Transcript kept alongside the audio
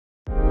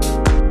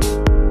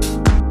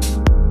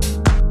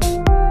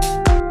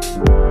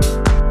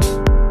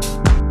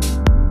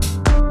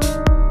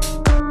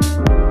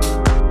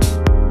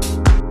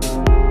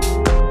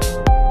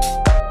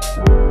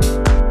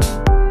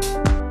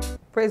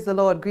Praise the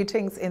Lord.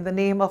 Greetings in the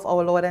name of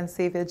our Lord and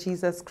Savior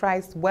Jesus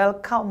Christ.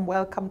 Welcome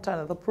to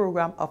another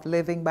program of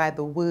Living by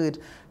the Word.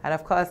 And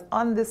of course,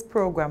 on this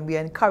program, we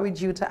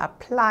encourage you to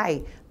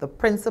apply the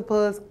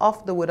principles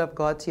of the Word of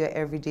God to your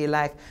everyday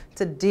life.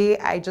 Today,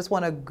 I just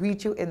want to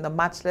greet you in the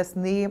matchless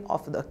name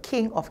of the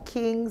King of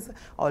Kings,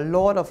 our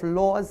Lord of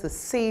Lords, the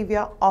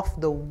Savior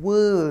of the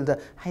world.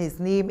 His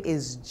name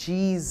is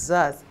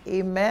Jesus.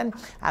 Amen.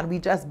 And we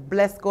just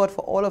bless God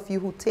for all of you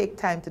who take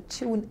time to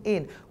tune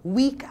in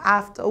week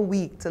after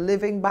week to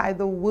Living by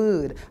the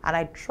Word. And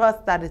I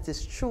trust that it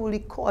is truly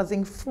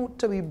causing fruit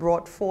to be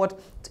brought forth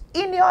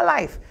in your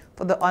life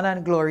for the honor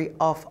and glory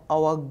of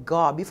our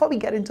God. Before we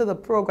get into the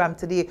program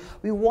today,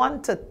 we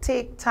want to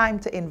take time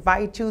to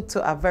invite you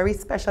to a very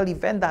special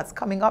event that's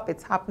coming up.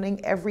 It's happening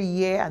every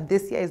year, and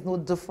this year is no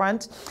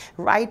different.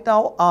 Right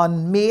now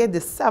on May the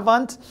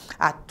 7th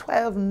at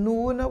 12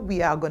 noon,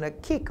 we are going to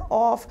kick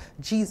off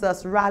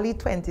Jesus Rally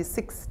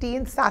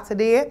 2016,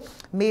 Saturday,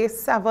 May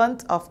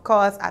 7th, of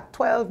course, at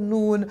 12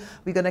 noon.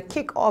 We're going to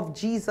kick off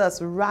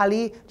Jesus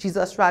Rally.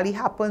 Jesus Rally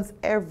happens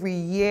every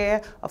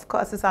year. Of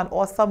course, it's an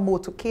awesome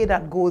motorcade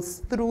that goes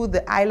through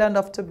the island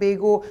of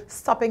Tobago,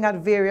 stopping at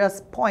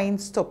various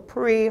points to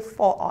pray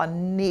for our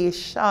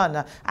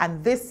nation.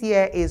 And this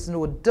year is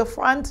no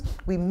different.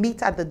 We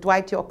meet at the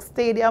Dwight York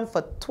Stadium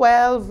for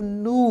 12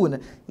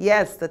 noon.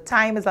 Yes, the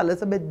time is a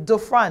little bit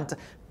different.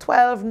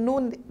 12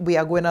 noon, we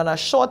are going on a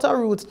shorter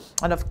route,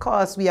 and of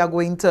course we are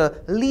going to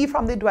leave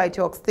from the Dwight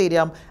York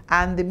Stadium,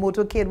 and the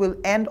motorcade will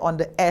end on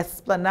the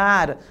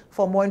Esplanade.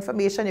 For more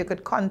information, you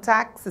could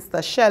contact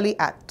Sister Shelley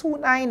at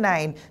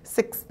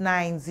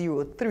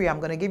 299-6903.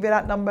 I'm going to give you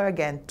that number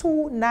again,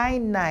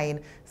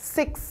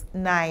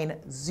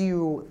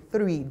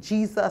 299-6903.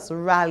 Jesus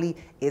Rally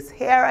is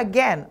here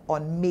again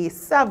on May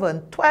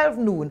 7, 12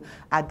 noon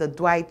at the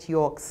Dwight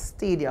York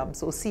Stadium.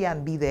 So see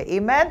and be there.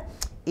 Amen.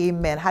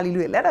 Amen.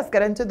 Hallelujah. Let us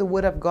get into the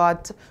Word of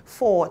God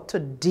for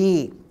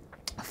today.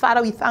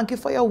 Father, we thank you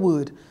for your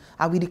word.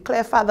 And we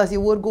declare, Father, as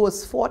your word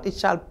goes forth, it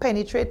shall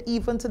penetrate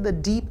even to the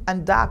deep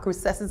and dark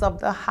recesses of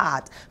the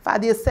heart.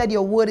 Father, you said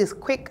your word is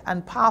quick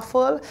and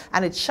powerful,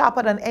 and it's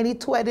sharper than any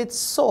two-edged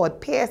sword,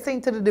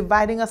 piercing to the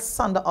dividing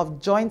asunder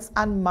of joints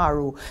and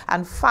marrow.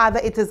 And Father,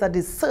 it is a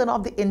discerner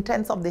of the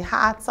intents of the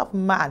hearts of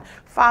man.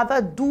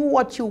 Father, do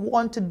what you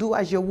want to do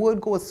as your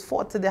word goes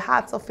forth to the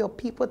hearts of your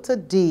people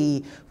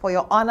today, for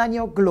your honor and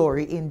your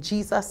glory, in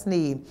Jesus'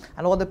 name.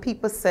 And all the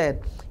people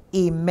said,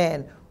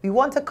 amen. We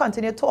want to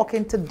continue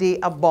talking today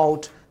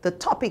about the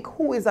topic,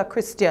 who is a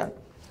Christian?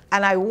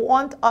 And I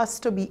want us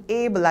to be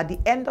able, at the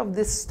end of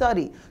this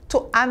study,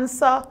 to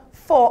answer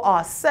for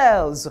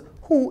ourselves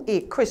who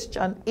a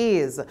Christian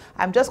is.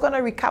 I'm just going to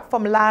recap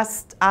from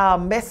last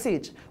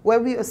message, where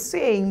we were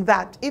saying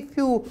that if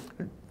you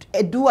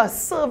do a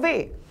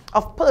survey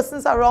of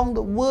persons around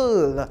the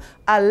world,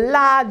 a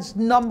large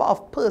number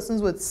of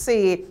persons would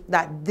say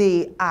that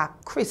they are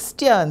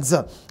Christians.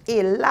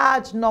 A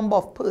large number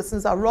of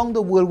persons around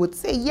the world would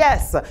say,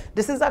 yes,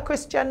 this is a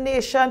Christian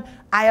nation,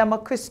 I am a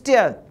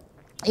Christian.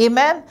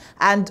 Amen.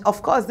 And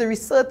of course, the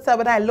research said,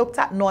 when I looked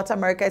at North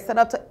America, it said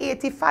up to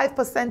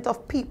 85%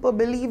 of people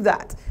believe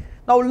that.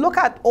 Now look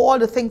at all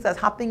the things that's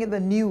happening in the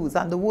news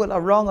and the world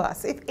around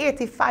us. If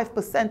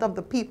 85% of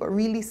the people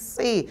really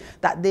say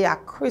that they are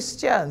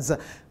Christians,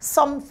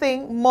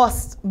 something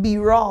must be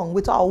wrong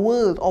with our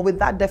world or with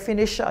that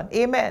definition.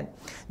 Amen.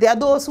 There are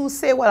those who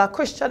say, well, a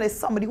Christian is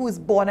somebody who is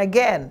born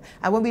again.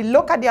 And when we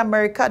look at the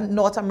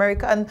North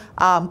American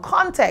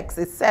context,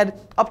 it said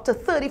up to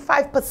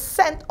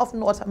 35% of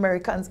North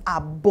Americans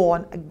are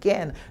born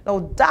again.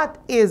 Now that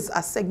is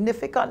a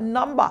significant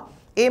number.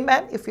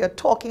 Amen. If you're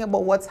talking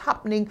about what's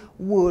happening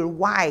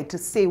worldwide, to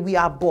say we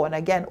are born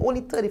again,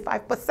 only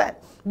 35%.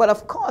 But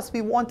of course, we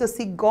want to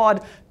see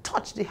God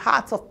touch the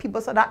hearts of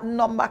people so that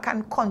number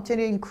can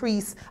continue to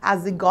increase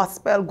as the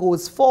gospel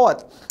goes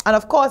forth. And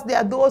of course, there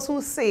are those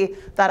who say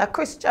that a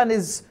Christian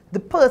is the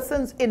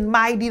persons in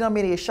my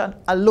denomination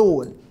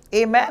alone.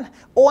 Amen.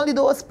 Only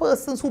those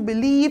persons who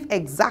believe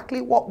exactly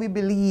what we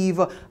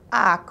believe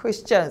are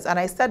Christians. And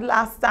I said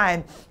last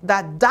time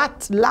that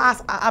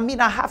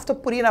I have to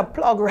put in a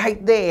plug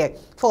right there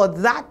for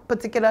that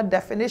particular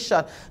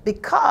definition,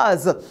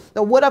 because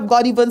the Word of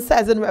God even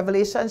says in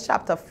Revelation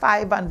chapter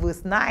 5 and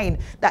verse 9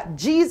 that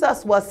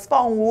Jesus was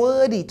found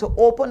worthy to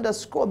open the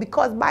scroll,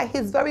 because by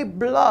his very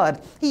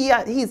blood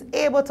he's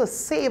able to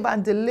save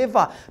and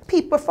deliver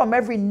people from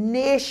every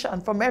nation,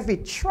 from every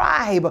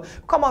tribe,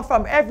 come on,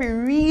 from every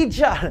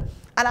region.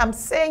 And I'm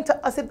saying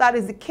to us, if that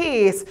is the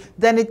case,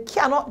 then it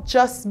cannot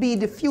just be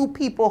the few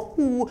people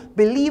who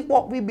believe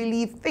what we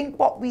believe, think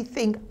what we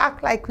think,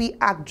 act like we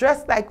act,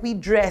 dress like we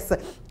dress,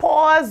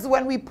 pause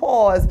when we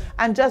pause,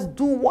 and just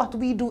do what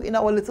we do in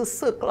our little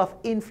circle of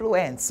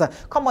influence.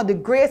 Come on, the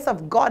grace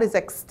of God is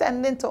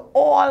extending to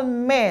all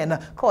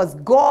men, because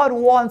God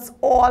wants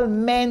all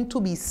men to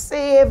be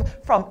saved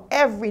from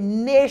every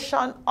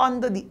nation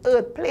under the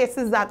earth,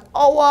 places that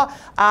our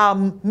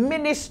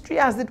ministry,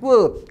 as it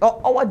were,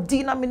 or our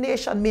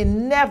denomination may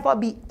never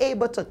be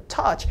able to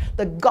touch.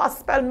 The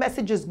gospel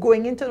message is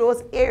going into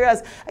those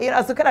areas. You know,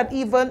 I was looking at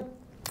even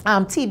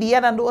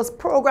TBN and those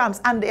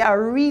programs, and they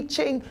are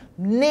reaching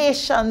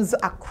nations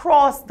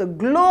across the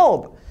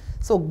globe.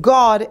 So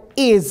God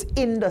is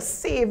in the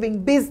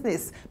saving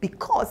business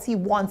because he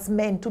wants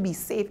men to be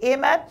saved.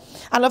 Amen.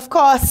 And of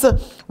course,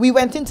 we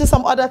went into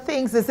some other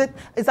things. Is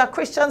a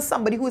Christian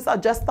somebody who is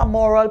just a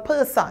moral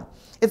person?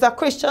 Is a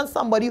Christian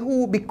somebody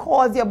who,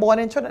 because you're born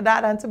in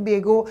Trinidad and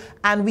Tobago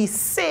and we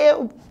say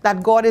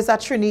that God is a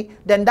Trinity,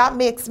 then that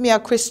makes me a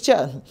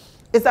Christian?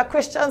 Is a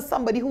Christian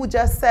somebody who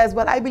just says,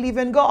 well, I believe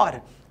in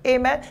God?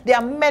 Amen. There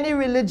are many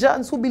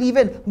religions who believe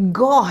in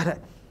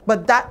God,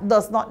 but that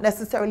does not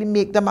necessarily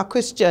make them a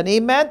Christian.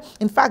 Amen.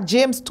 In fact,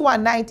 James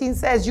 2:19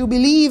 says, you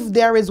believe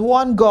there is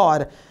one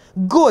God.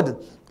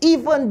 Good.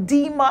 Even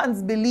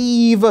demons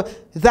believe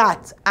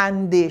that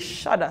and they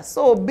shudder.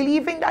 So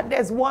believing that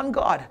there's one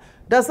God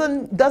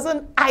doesn't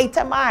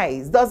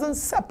itemize, doesn't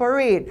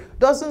separate,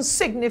 doesn't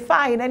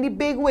signify in any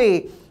big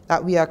way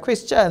that we are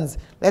Christians.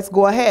 Let's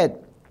go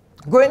ahead.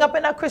 Growing up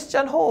in a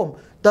Christian home,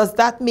 does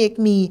that make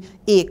me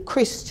a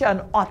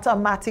Christian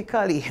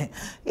automatically?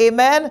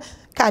 Amen.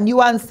 Can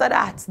you answer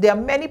that? There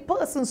are many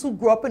persons who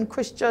grew up in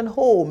Christian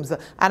homes.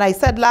 And I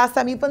said last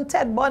time, even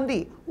Ted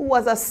Bundy, who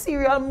was a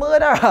serial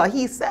murderer,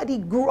 he said he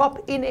grew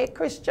up in a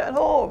Christian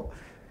home.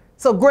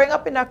 So growing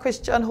up in a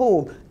Christian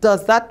home,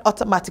 does that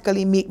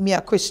automatically make me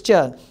a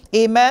Christian?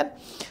 Amen.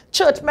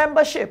 Church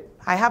membership.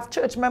 I have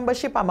church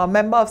membership. I'm a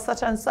member of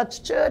such and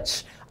such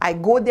church. I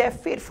go there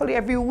faithfully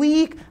every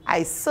week.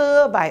 I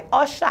serve, I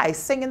usher, I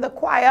sing in the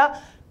choir.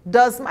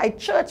 Does my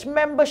church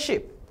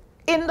membership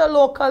in the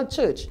local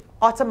church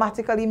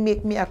automatically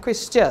make me a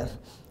Christian?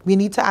 We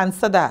need to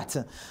answer that.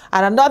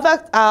 And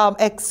another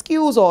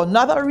excuse or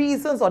another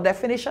reasons or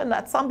definition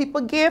that some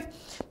people give,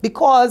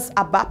 because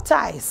I'm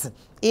baptized.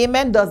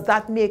 Amen. Does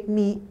that make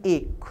me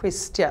a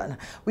Christian?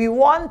 We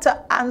want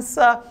to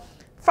answer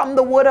from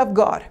the Word of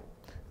God.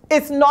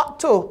 It's not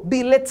to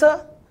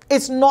belittle.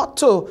 It's not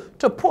to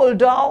pull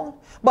down.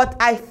 But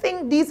I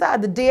think these are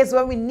the days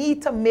when we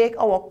need to make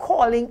our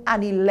calling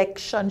and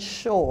election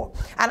sure.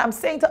 And I'm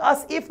saying to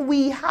us, if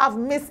we have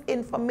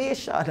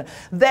misinformation,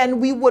 then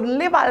we would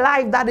live a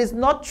life that is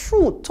not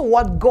true to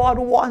what God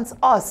wants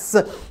us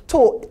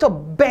to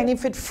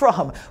benefit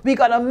from. We're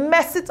going to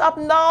mess it up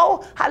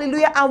now,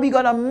 hallelujah, and we're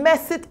going to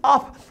mess it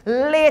up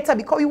later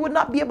because we would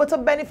not be able to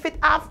benefit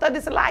after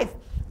this life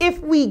if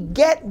we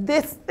get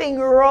this thing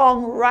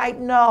wrong right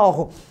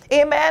now.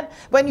 Amen.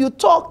 When you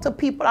talk to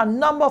people, a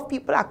number of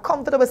people are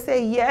comfortable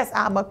saying, yes,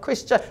 I'm a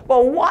Christian.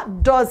 But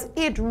what does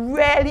it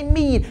really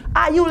mean?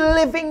 Are you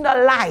living the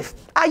life?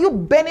 Are you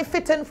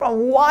benefiting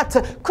from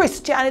what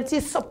Christianity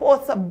is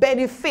supposed to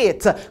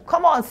benefit?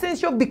 Come on,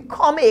 since you've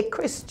become a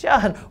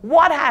Christian,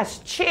 what has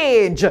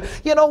changed?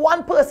 You know,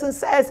 one person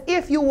says,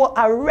 if you were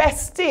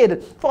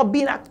arrested for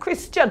being a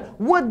Christian,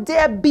 would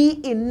there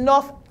be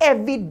enough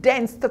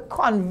evidence to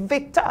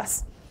convict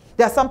us?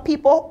 There are some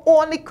people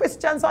only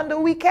Christians on the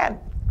weekend.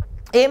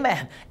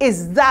 Amen.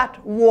 Is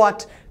that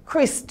what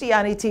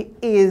Christianity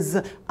is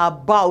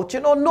about? You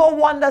know, no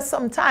wonder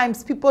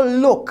sometimes people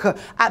look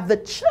at the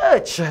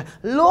church,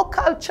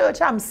 local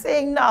church I'm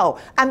saying now,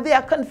 and they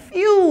are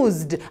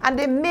confused and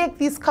they make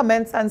these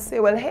comments and say,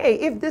 well, hey,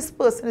 if this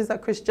person is a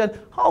Christian,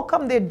 how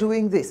come they're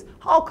doing this?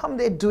 How come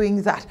they're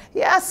doing that?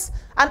 Yes,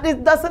 and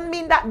it doesn't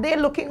mean that they're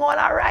looking on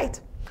all right.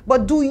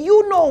 But do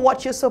you know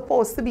what you're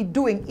supposed to be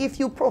doing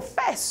if you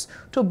profess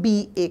to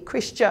be a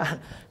Christian?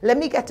 Let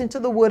me get into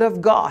the Word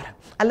of God.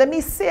 And let me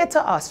say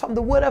to us from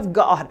the Word of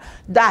God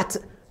that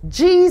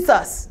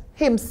Jesus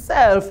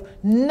himself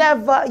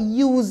never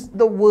used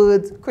the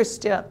word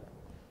Christian.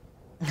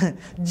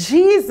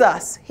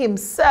 Jesus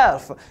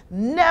himself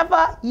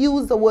never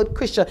used the word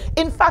Christian.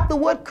 In fact, the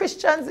word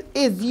Christians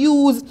is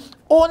used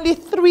only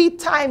 3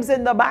 times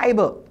in the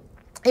Bible.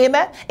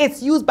 Amen.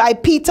 It's used by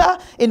Peter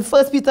in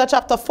 1 Peter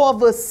chapter 4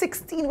 verse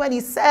 16 when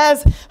he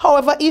says,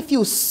 however, if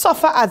you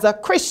suffer as a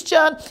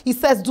Christian, he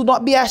says, do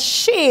not be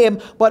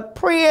ashamed, but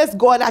praise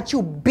God that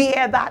you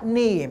bear that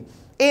name.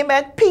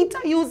 Amen. Peter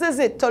uses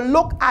it to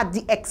look at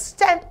the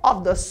extent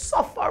of the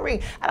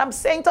suffering. And I'm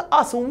saying to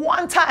us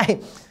one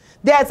time,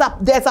 there's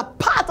a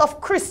part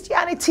of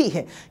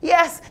Christianity,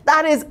 yes,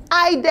 that is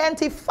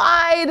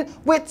identified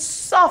with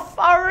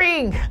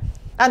suffering.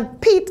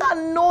 And Peter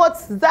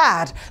notes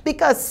that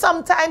because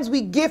sometimes we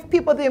give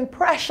people the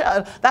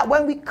impression that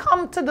when we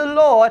come to the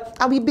Lord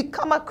and we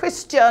become a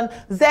Christian,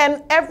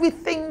 then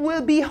everything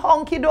will be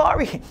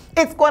hunky-dory.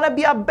 It's going to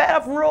be a bed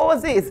of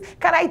roses.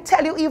 Can I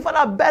tell you, even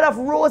a bed of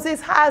roses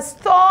has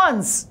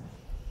thorns.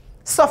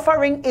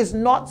 Suffering is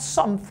not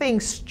something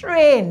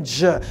strange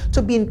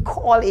to being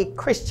called a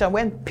Christian.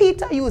 When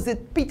Peter uses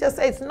it, Peter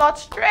says it's not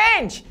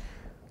strange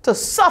to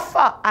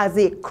suffer as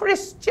a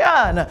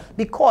Christian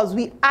because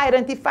we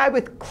identify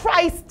with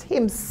Christ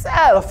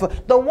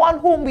himself, the one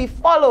whom we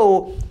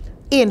follow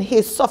in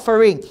his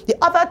suffering. The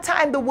other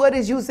time the word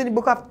is used in the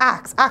book of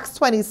Acts, Acts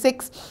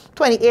 26,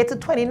 28 to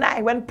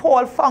 29, when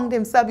Paul found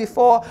himself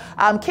before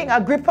King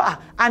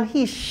Agrippa and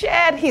he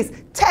shared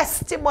his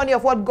testimony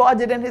of what God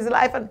did in his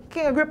life. And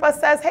King Agrippa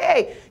says,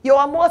 hey, you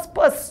almost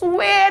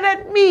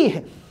persuaded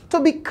me to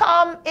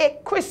become a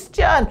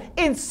Christian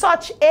in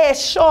such a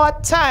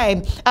short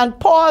time. And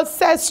Paul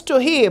says to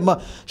him,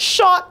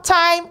 short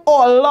time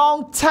or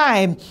long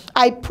time,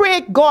 I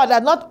pray God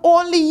that not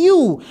only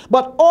you,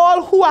 but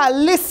all who are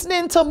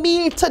listening to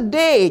me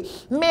today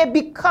may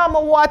become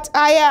what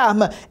I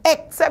am,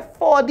 except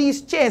for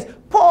these chains.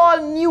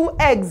 Paul knew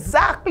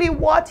exactly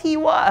what he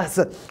was.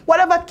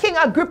 Whatever King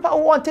Agrippa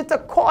wanted to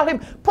call him,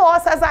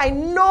 Paul says, I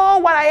know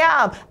what I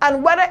am.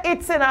 And whether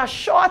it's in a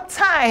short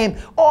time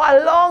or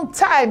a long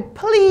time,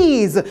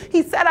 please,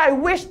 he said, I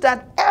wish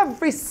that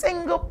every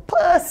single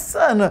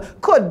person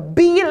could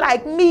be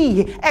like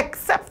me,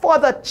 except for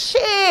the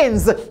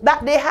chains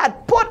that they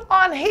had put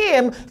on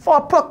him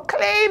for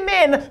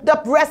proclaiming the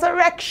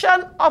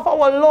resurrection of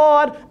our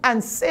Lord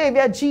and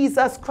Savior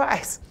Jesus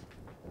Christ.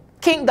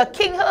 The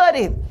king heard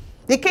him.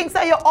 The king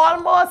said, you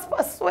almost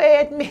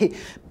persuade me.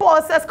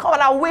 Paul says, come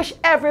on, I wish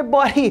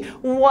everybody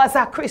was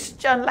a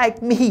Christian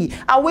like me.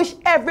 I wish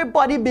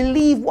everybody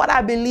believed what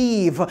I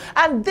believe.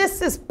 And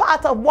this is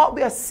part of what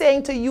we are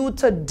saying to you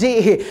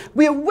today.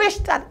 We wish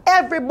that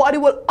everybody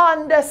will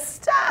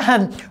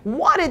understand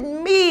what it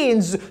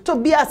means to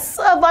be a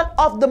servant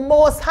of the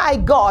Most High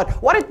God,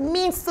 what it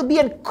means to be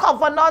in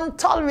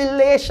covenantal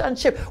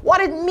relationship,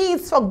 what it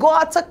means for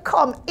God to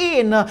come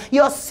in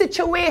your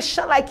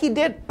situation like he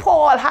did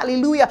Paul,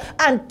 hallelujah,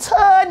 and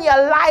turn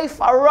your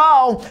life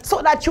around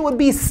so that you would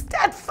be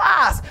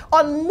steadfast,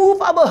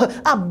 unmovable,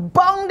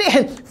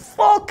 abounding,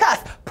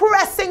 focused,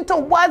 pressing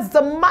towards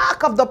the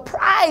mark of the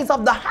prize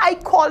of the high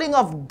calling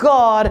of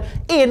God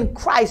in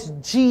Christ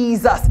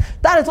Jesus.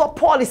 That is what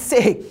Paul is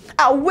saying.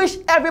 I wish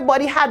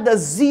everybody had the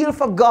zeal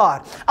for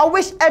God. I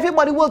wish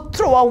everybody would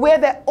throw away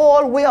their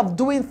old way of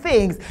doing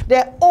things,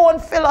 their own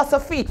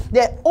philosophy,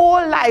 their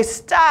own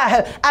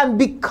lifestyle, and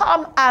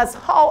become as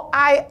how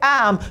I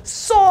am,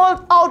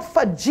 sold out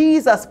for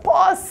Jesus.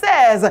 Paul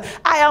says,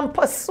 I am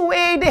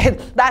persuaded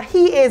that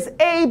he is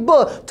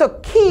able to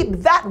keep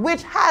that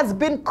which has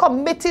been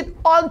committed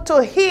unto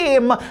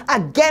him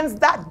against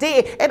that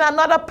day. In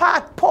another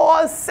part,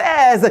 Paul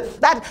says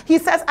that he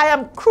says, I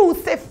am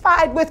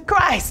crucified with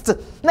Christ.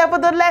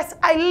 Nevertheless,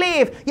 I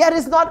live. Yet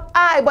it's not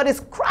I, but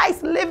it's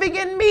Christ living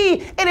in me.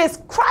 It is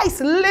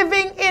Christ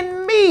living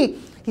in me.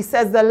 He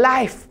says, the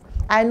life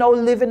I now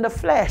live in the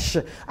flesh,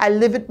 I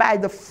live it by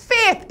the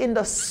faith in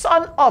the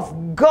Son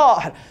of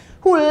God,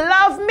 who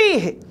loved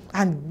me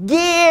and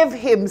gave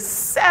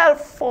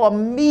himself for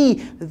me.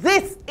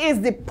 This is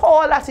the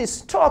Paul that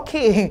is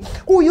talking,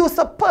 who used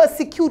to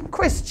persecute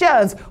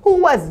Christians, who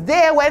was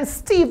there when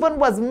Stephen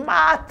was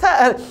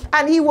martyred,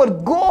 and he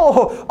would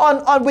go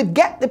would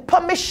get the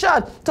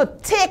permission to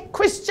take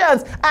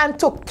Christians and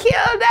to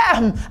kill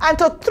them and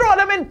to throw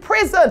them in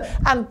prison.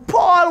 And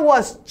Paul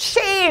was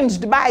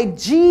changed by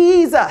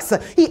Jesus.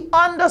 He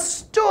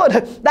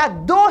understood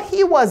that though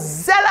he was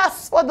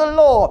zealous for the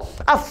law,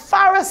 a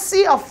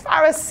Pharisee of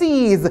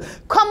Pharisees,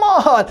 come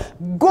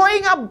on,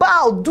 going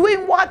about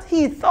doing what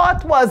he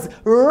thought was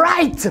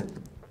right.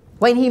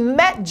 When he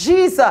met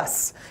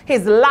Jesus,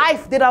 his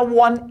life did a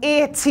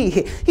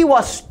 180. He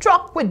was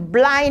struck with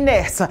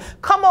blindness.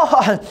 Come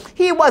on,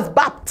 he was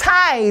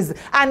baptized,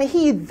 and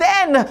he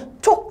then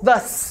took the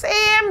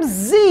same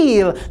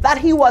zeal that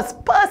he was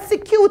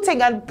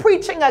persecuting and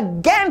preaching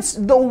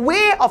against the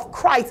way of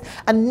Christ,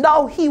 and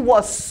now he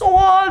was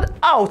sold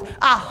out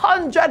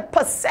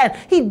 100%.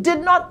 He did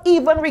not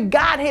even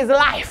regard his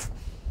life.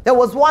 There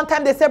was one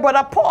time they said,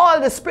 Brother Paul,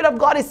 the Spirit of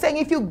God is saying,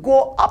 if you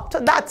go up to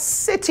that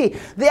city,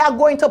 they are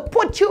going to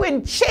put you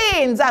in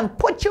chains and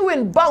put you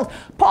in bonds.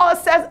 Paul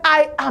says,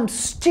 I am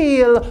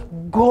still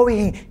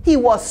going. He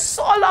was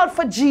sold out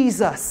for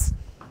Jesus.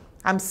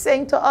 I'm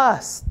saying to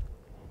us,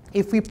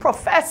 if we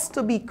profess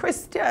to be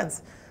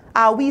Christians,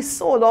 are we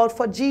sold out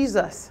for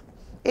Jesus?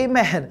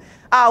 Amen.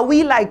 Are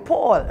we like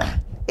Paul?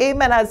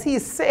 Amen, as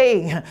he's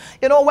saying.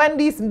 You know, when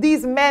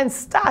these men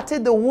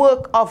started the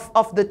work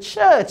of the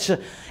church,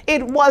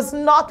 it was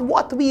not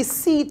what we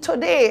see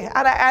today.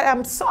 And I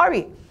am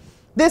sorry.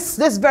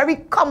 This very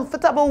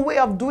comfortable way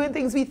of doing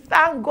things, we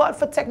thank God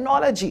for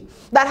technology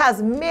that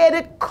has made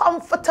it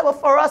comfortable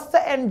for us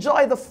to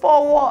enjoy the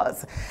four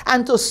walls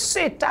and to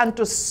sit and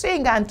to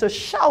sing and to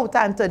shout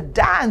and to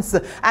dance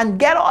and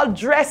get all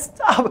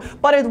dressed up.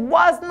 But it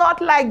was not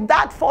like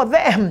that for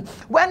them.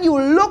 When you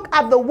look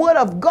at the Word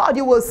of God,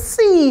 you will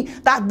see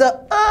that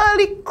the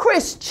early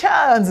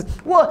Christians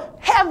were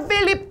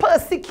heavily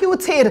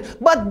persecuted,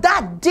 but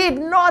that did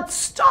not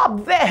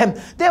stop them.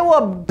 They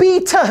were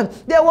beaten.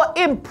 They were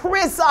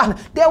imprisoned.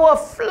 They were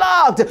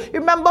flogged.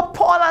 Remember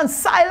Paul and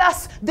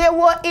Silas? They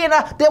were in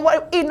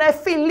a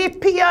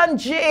Philippian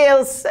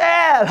jail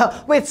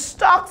cell with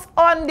stocks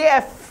on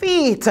their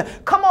feet.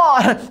 Come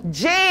on.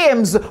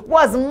 James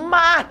was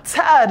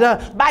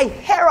martyred by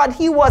Herod.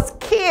 He was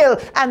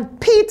killed. And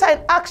Peter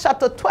in Acts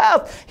chapter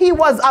 12, he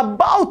was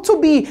about to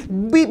be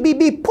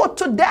put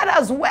to death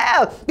as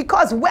well,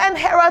 because when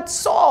Herod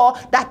saw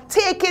that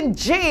taking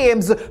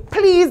James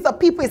pleased the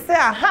people, he said,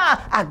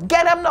 aha, I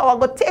get him now, I'm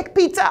going to take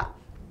Peter.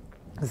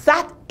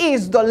 That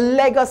is the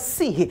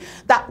legacy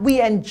that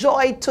we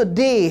enjoy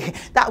today.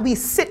 That we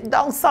sit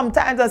down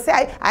sometimes and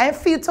say, I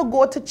feel to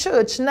go to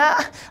church now.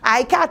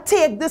 I can't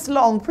take this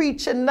long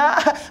preaching now.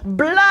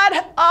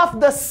 Blood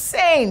of the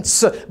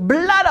saints,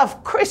 blood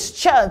of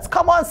Christians,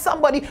 come on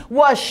somebody,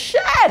 was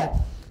shed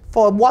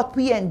for what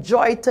we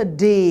enjoy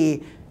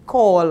today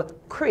called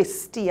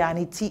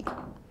Christianity.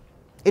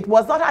 It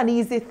was not an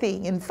easy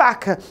thing. In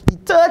fact, the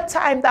third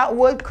time that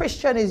word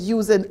Christian is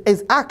used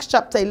is Acts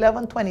chapter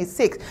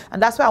 11:26.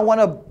 And that's where I want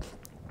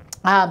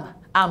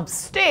to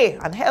stay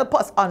and help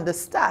us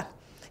understand.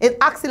 In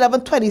Acts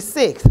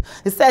 11:26,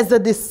 it says the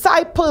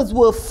disciples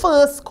were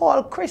first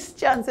called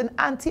Christians in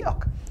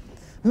Antioch.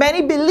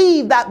 Many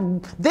believe that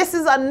this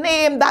is a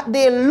name that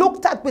they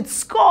looked at with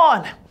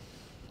scorn.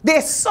 They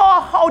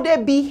saw how they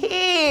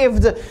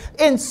behaved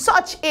in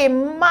such a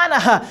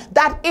manner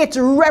that it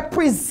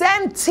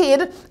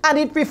represented and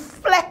it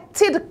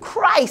reflected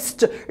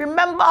Christ.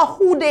 Remember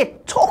who they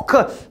took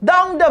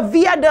down the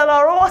Via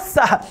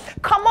Dolorosa.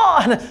 Come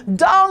on,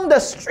 down the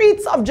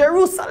streets of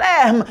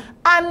Jerusalem.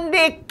 And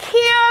they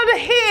killed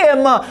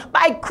him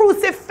by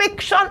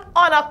crucifixion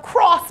on a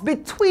cross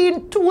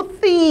between two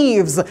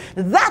thieves.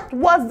 That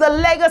was the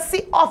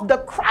legacy of the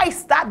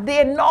Christ that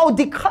they now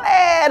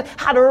declared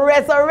had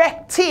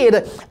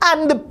resurrected.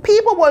 And the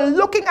people were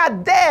looking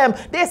at them.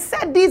 They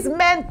said these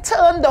men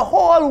turned the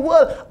whole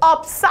world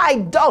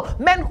upside down.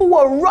 Men who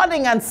were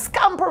running and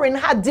scampering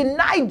had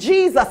denied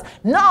Jesus.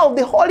 Now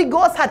the Holy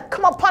Ghost had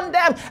come upon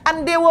them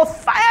and they were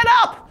fired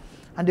up.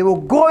 And they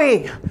were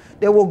going,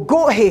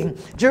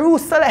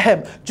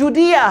 Jerusalem,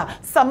 Judea,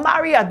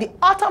 Samaria, the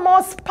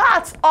uttermost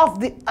parts of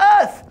the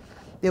earth.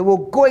 They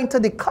were going to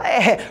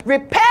declare,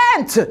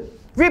 repent,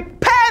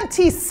 repent,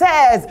 he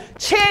says,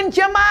 change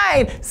your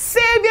mind,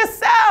 save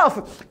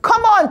yourself.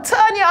 Come on,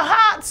 turn your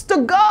hearts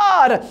to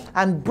God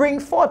and bring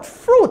forth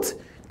fruit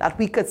that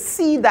we could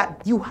see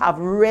that you have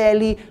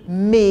really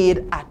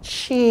made a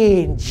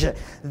change.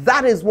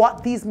 That is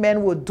what these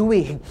men were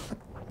doing.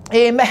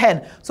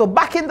 Amen. So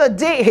back in the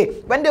day,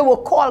 when they were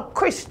called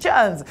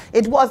Christians,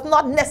 it was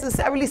not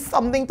necessarily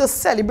something to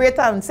celebrate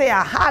and say,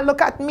 aha,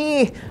 look at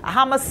me.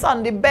 I'm a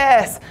Sunday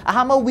best.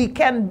 I'm a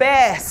weekend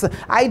best.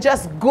 I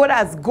just good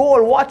as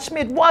gold. Watch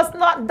me. It was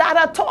not that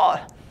at all.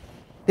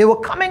 They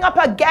were coming up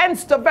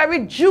against the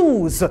very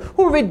Jews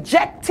who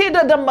rejected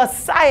the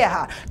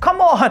Messiah. Come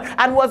on,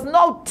 and was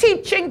now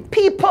teaching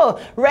people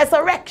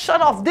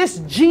resurrection of this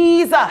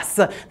Jesus,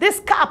 this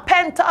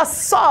carpenter's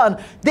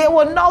son. They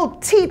were now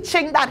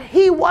teaching that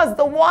he was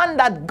the one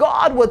that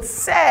God would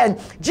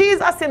send.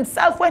 Jesus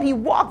himself, when he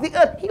walked the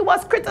earth, he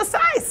was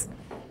criticized.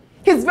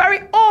 His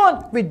very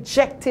own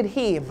rejected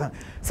him.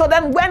 So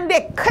then when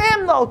they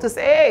came now to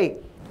say, hey,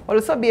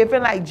 also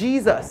behaving like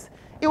Jesus,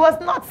 it was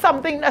not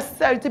something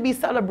necessary to be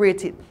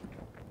celebrated.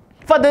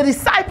 For the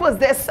disciples,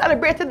 they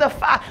celebrated the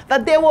fact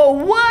that they were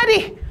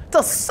worthy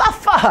to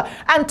suffer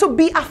and to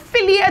be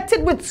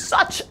affiliated with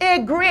such a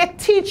great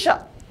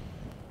teacher.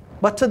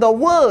 But to the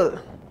world,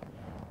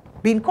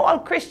 being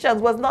called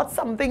Christians was not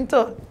something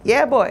to,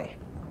 yeah boy.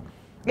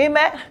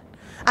 Amen.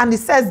 And it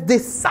says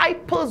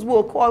disciples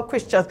were called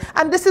Christians.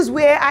 And this is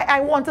where I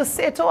want to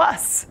say to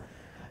us,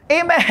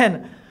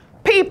 amen.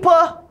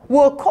 People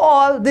were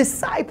called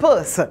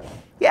disciples.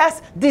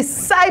 Yes,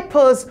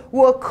 disciples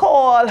were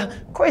called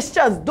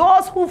Christians.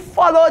 Those who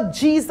followed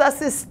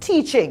Jesus'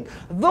 teaching.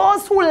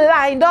 Those who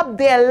lined up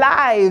their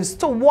lives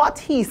to what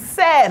he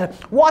said,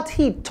 what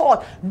he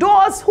taught.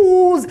 Those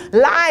whose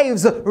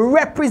lives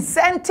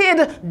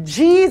represented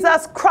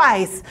Jesus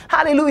Christ.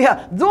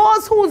 Hallelujah.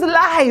 Those whose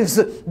lives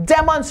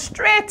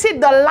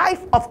demonstrated the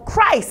life of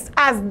Christ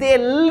as they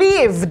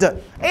lived.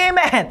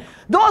 Amen.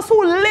 Those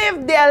who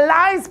lived their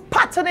lives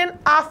patterning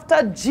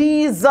after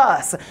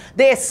Jesus.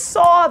 They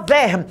saw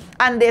them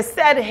and they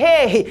said,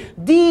 hey,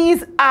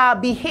 these are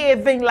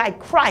behaving like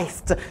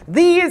Christ.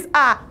 These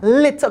are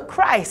little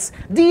Christ.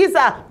 These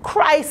are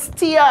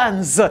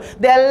Christians.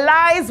 Their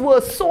lives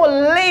were so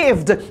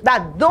lived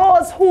that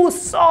those who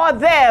saw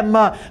them,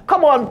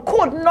 come on,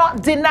 could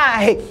not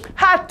deny,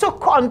 had to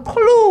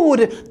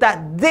conclude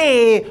that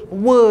they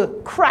were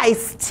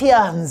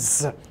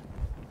Christians.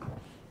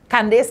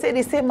 Can they say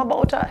the same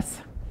about us?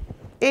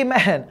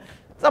 Amen.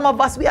 Some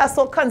of us, we are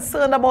so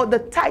concerned about the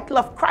title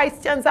of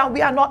Christians and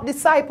we are not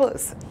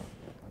disciples.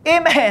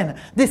 Amen.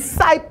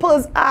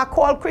 Disciples are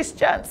called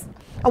Christians.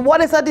 And what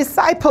is a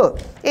disciple?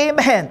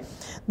 Amen.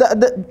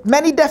 The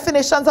many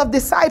definitions of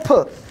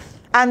disciple.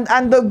 And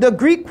the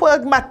Greek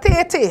word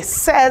mathetes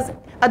says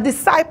a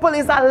disciple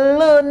is a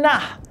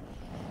learner,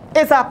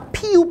 is a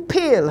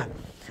pupil.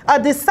 A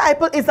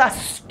disciple is a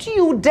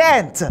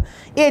student.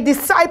 A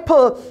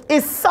disciple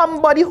is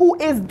somebody who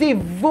is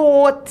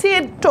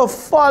devoted to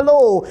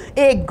follow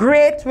a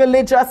great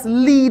religious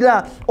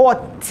leader or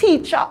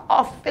teacher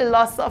of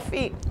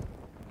philosophy.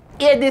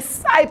 A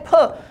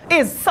disciple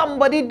is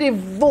somebody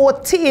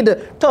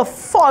devoted to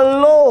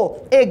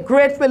follow a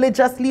great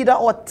religious leader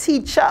or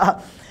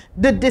teacher.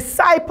 The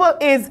disciple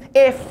is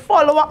a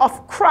follower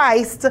of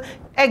Christ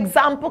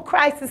example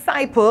Christ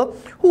disciple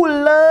who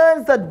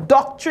learns the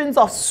doctrines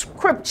of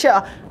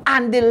Scripture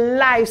and the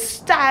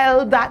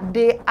lifestyle that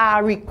they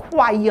are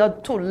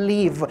required to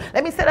live.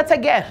 Let me say that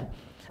again.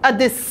 A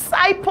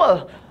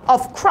disciple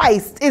of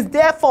Christ is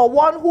therefore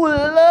one who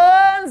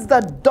learns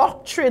the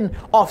doctrine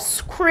of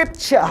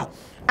Scripture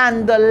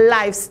and the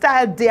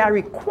lifestyle they are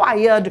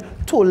required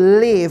to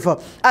live.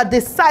 A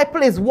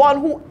disciple is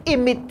one who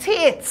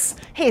imitates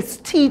his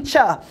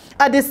teacher.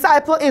 A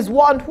disciple is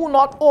one who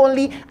not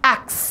only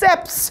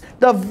accepts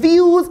the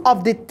views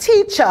of the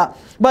teacher,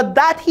 but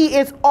that he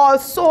is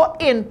also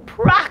in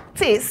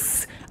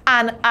practice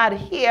an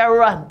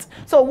adherent.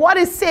 So what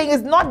he's saying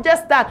is not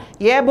just that,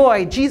 yeah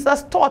boy,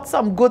 Jesus taught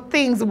some good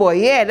things, boy,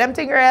 yeah, them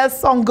things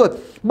else sound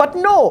good. But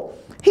no,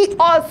 he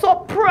also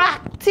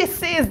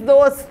practices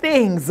those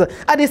things.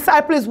 A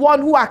disciple is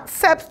one who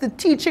accepts the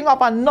teaching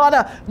of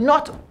another,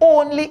 not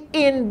only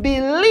in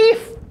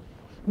belief,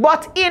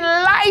 but in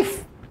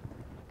life.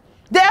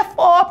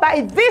 Therefore,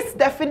 by this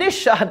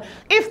definition,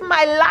 if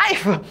my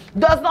life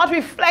does not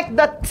reflect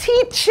the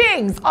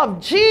teachings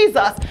of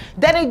Jesus,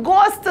 then it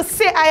goes to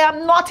say I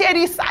am not a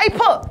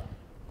disciple.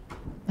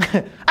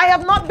 I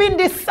have not been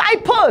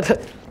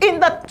discipled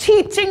in the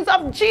teachings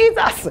of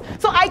Jesus.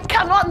 So I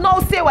cannot now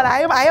say, well,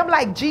 I am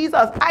like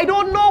Jesus. I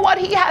don't know what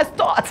he has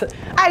taught.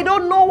 I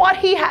don't know what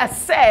he has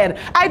said.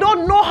 I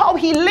don't know how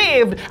he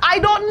lived. I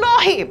don't know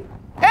him.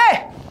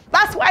 Hey!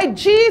 That's why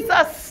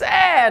Jesus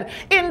said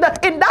in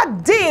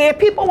that day,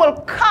 people will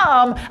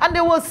come and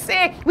they will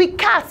say, we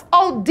cast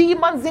out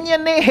demons in your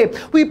name.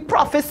 We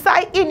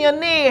prophesy in your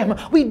name.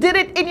 We did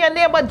it in your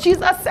name. But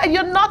Jesus said,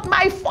 you're not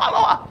my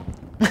follower.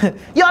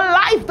 Your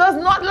life does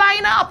not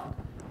line up.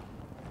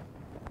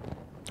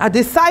 A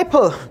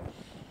disciple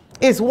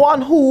is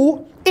one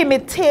who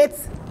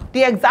imitates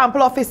the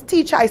example of his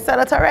teacher. I said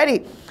it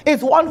already.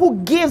 Is one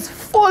who gives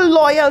full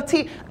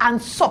loyalty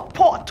and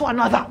support to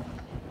another.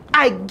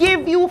 I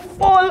give you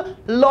full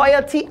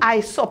loyalty. I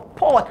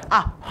support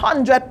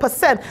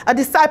 100%. A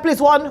disciple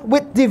is one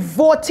with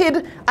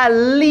devoted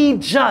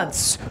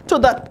allegiance to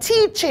the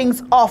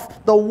teachings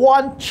of the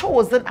one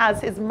chosen as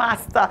his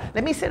master.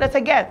 Let me say that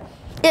again.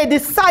 A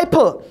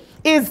disciple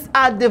is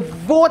a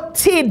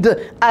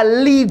devoted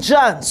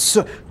allegiance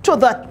to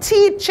the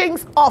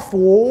teachings of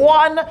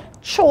one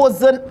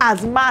chosen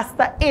as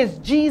master. Is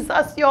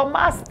Jesus your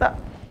master?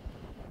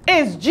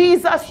 Is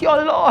Jesus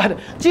your Lord?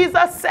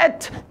 Jesus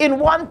said in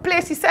one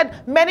place, he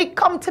said, many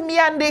come to me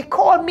and they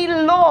call me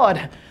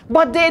Lord,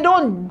 but they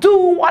don't do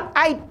what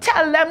I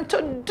tell them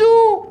to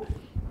do.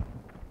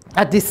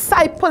 A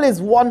disciple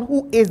is one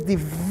who is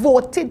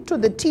devoted to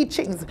the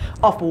teachings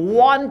of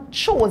one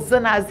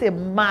chosen as a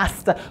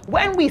master.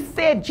 When we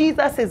say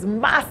Jesus is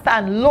master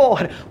and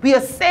Lord, we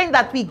are saying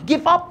that we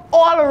give up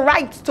all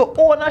rights to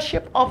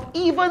ownership of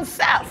even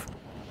self.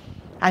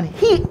 And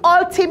he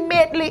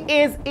ultimately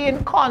is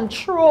in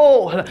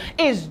control.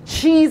 Is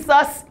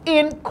Jesus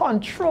in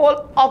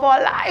control of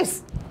our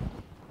lives?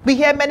 We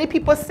hear many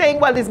people saying,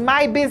 well, it's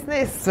my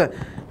business.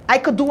 I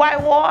could do what I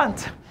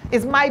want.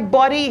 It's my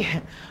body.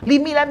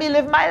 Leave me, let me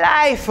live my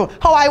life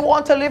how I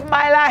want to live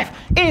my life.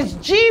 Is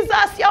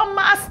Jesus your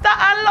master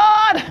and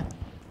Lord?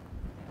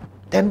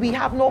 Then we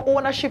have no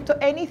ownership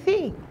to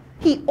anything.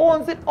 He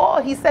owns it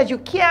all. He says, you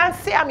can't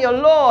say I'm your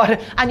Lord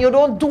and you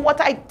don't do what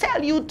I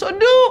tell you to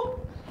do.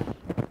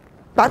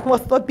 That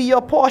must not be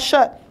your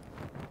portion.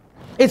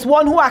 It's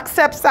one who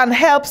accepts and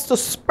helps to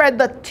spread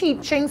the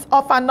teachings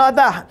of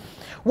another.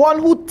 One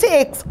who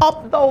takes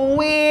up the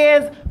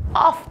ways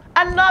of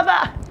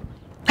another.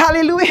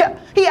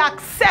 Hallelujah. He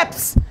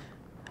accepts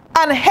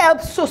and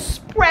helps to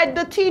spread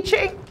the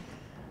teaching.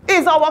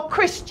 Is our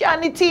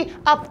Christianity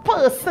a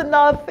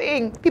personal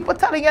thing? People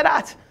telling you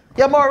that.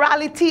 Your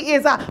morality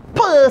is a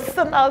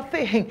personal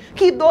thing.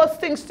 Keep those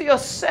things to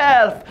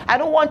yourself. I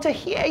don't want to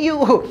hear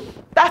you.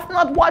 That's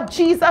not what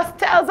Jesus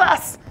tells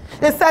us.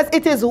 It says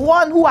it is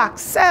one who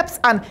accepts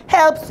and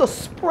helps to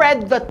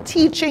spread the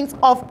teachings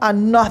of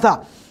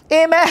another.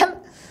 Amen.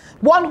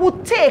 One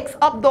who takes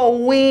up the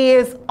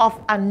ways of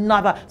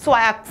another. So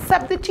I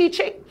accept the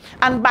teaching,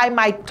 and by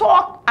my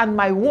talk and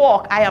my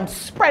walk, I am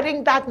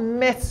spreading that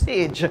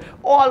message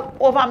all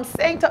over. I'm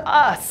saying to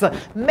us,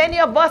 many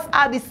of us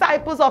are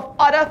disciples of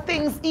other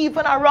things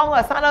even around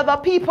us and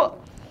other people.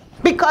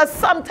 Because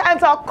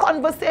sometimes our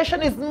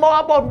conversation is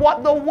more about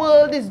what the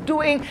world is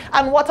doing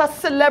and what a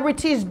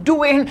celebrity is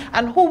doing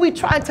and who we're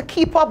trying to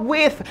keep up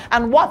with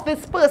and what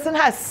this person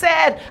has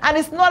said. And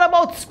it's not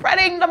about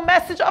spreading the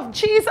message of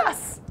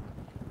Jesus.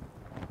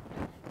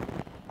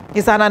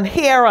 Is an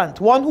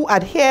adherent, one who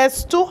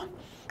adheres to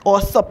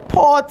or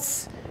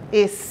supports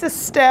a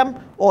system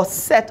or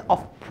set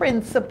of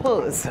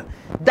principles.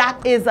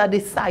 That is a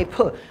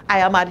disciple. I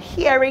am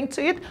adhering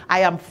to it. I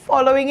am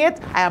following it.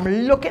 I am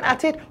looking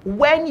at it.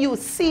 When you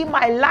see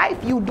my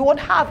life, you don't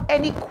have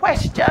any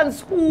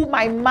questions who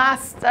my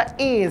master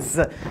is.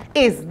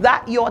 Is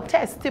that your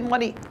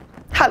testimony?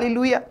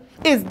 Hallelujah.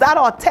 Is that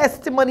our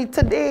testimony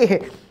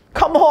today?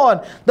 Come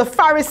on. The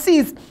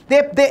Pharisees,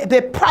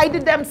 they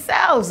prided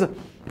themselves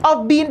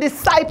of being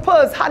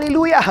disciples,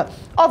 hallelujah,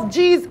 of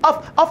Jesus,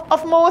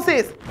 of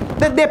Moses.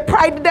 That they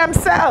prided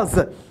themselves,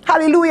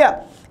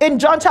 hallelujah. In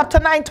John chapter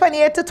 9,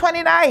 28 to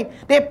 29,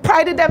 they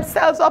prided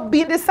themselves of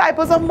being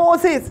disciples of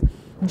Moses.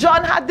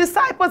 John had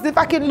disciples. In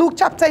fact, in Luke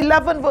chapter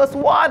 11, verse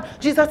 1,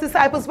 Jesus'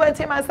 disciples went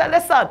to him and said,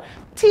 listen,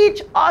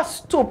 teach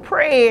us to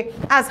pray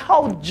as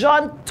how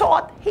John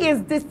taught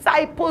his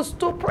disciples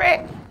to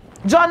pray.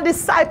 John's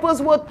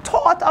disciples were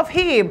taught of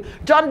him.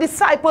 John's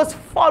disciples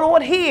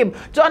followed him.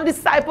 John's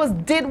disciples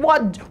did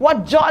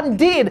what John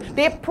did.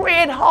 They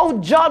prayed how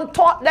John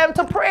taught them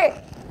to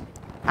pray.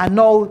 And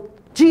now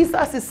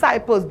Jesus'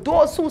 disciples,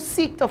 those who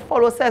seek to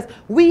follow, says,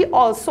 we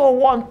also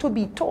want to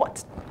be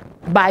taught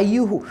by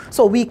you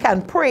so we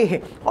can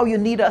pray how you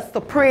need us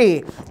to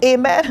pray.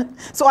 Amen.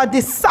 So a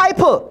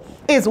disciple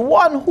is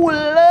one who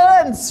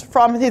learns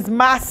from his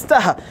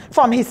master,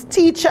 from his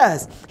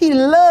teachers. He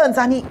learns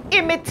and he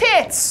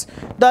imitates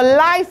the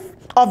life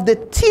of the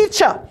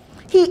teacher.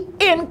 He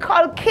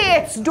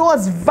inculcates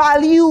those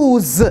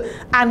values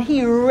and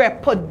he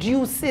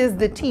reproduces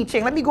the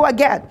teaching. Let me go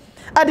again.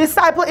 A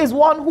disciple is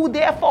one who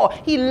therefore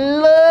he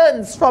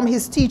learns from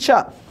his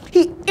teacher.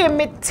 He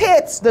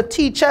imitates the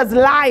teacher's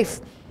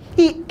life.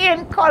 He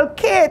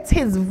inculcates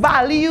his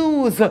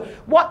values.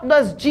 What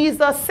does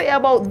Jesus say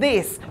about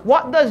this?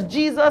 What does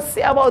Jesus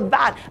say about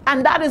that?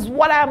 And that is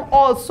what I'm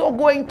also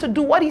going to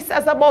do. What he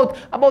says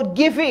about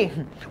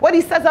giving. What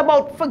he says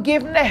about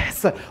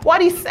forgiveness.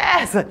 What he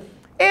says.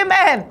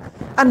 Amen.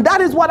 And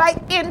that is what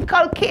I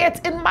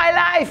inculcate in my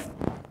life.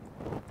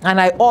 And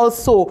I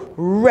also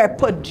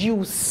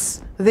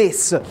reproduce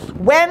this.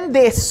 When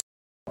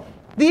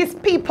these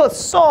people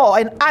saw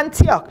in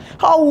Antioch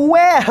how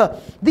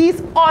well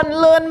these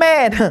unlearned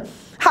men,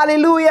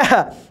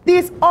 hallelujah,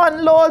 these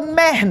unlearned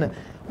men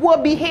were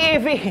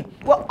behaving,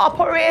 were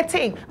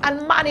operating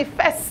and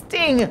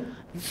manifesting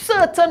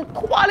certain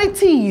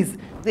qualities,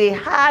 they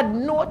had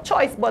no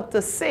choice but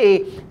to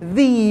say,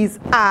 these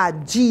are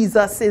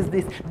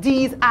Jesus's,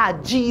 these are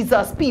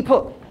Jesus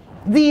people.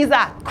 These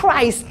are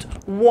Christ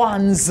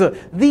ones.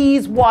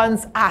 These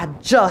ones are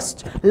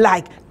just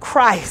like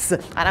Christ.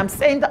 And I'm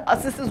saying to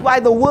us, this is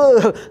why the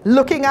world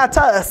looking at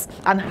us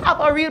and have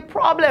a real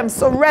problem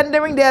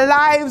surrendering their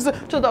lives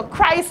to the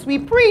Christ we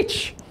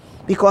preach.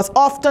 Because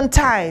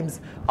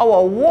oftentimes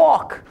our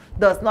walk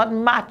does not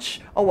match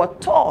our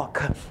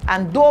talk.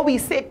 And though we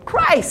say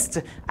Christ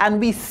and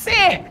we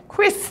say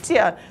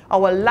Christian,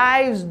 our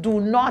lives do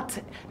not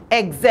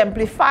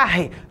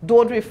exemplify,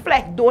 don't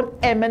reflect, don't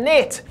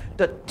emanate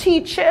the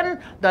teaching,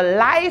 the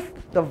life,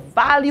 the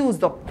values,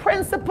 the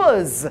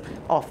principles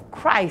of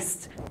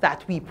Christ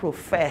that we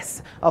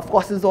profess. Of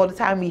course, this is all the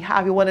time we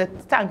have. We want to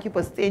thank you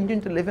for staying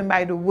tuned to Living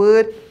by the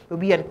Word.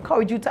 We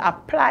encourage you to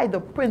apply the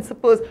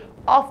principles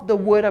of the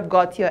Word of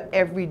God to your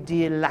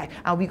everyday life.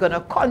 And we're going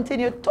to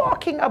continue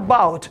talking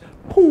about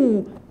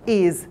who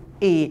is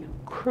a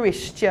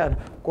Christian.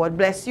 God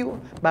bless you.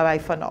 Bye-bye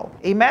for now.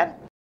 Amen.